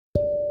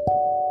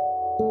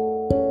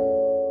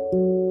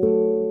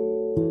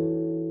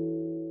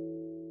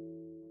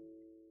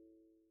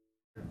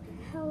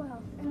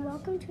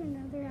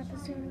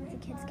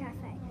Kids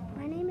Cafe.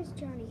 My name is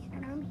Johnny,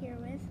 and I'm here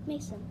with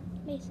Mason,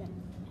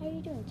 how are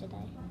you doing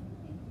today?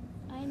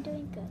 I am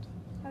doing good.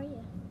 How are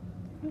you?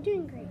 I'm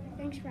doing great.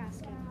 Thanks for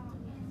asking.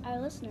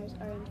 Our listeners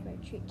are in for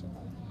a treat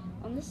today.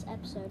 On this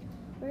episode,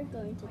 we're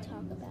going to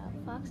talk about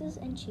foxes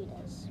and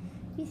cheetahs.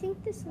 You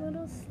think this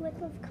little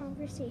slip of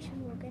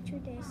conversation will get your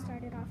day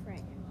started off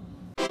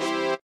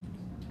right?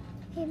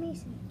 Hey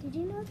Mason, did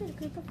you know that a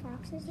group of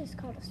foxes is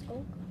called a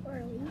skulk or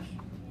a leash?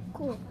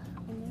 Cool,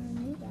 I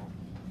never knew that.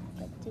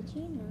 But did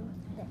you know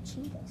that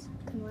cheetahs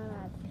can run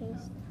at a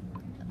pace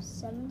of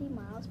 70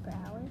 miles per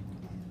hour?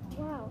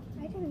 Wow,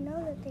 I didn't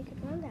know that they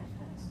could run that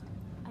fast.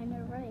 I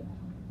know, right?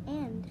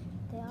 And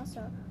they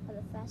also are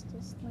the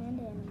fastest land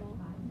animal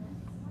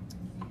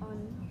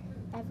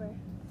ever.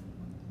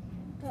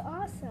 But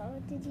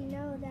also, did you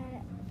know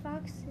that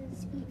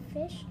foxes eat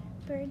fish,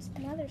 birds,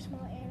 and other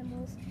small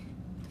animals?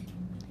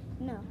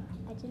 No,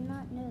 I did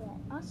not know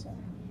that. Also,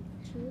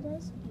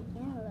 cheetahs eat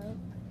antelope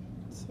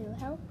to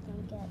help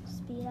them get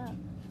speed up.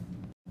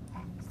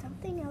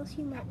 Something else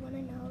you might want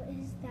to know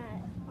is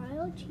that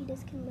wild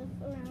cheetahs can live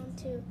around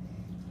to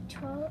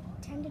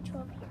 10 to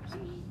 12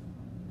 years.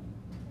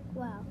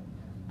 Wow,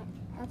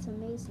 that's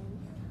amazing.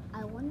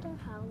 I wonder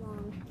how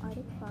long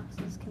Arctic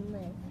foxes can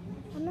live.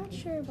 I'm not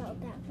sure about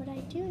that, but I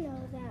do know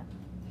that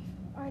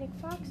Arctic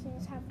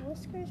foxes have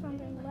whiskers on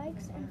their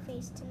legs and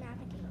face to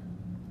navigate.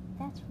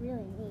 That's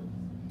really neat.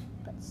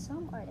 But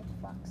some Arctic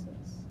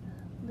foxes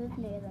live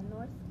near the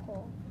North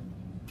Pole.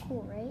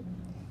 Cool, right?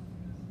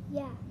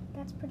 Yeah,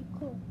 that's pretty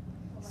cool.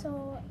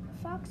 So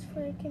fox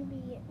fur can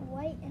be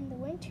white in the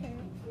winter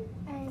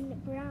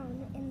and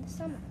brown in the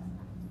summer.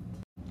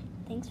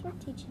 Thanks for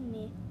teaching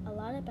me a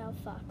lot about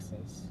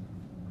foxes.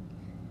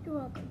 You're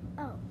welcome.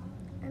 Oh,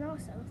 and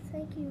also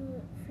thank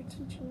you for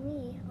teaching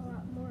me a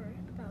lot more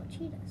about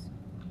cheetahs.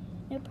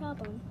 No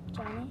problem,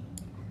 Johnny.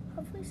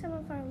 Hopefully some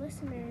of our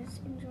listeners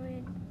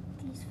enjoyed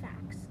these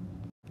facts.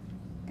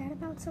 That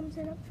about sums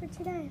it up for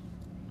today.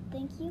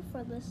 Thank you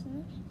for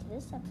listening to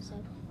this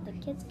episode of the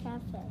Kids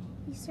Cafe.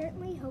 We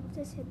certainly hope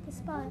this hit the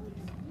spot.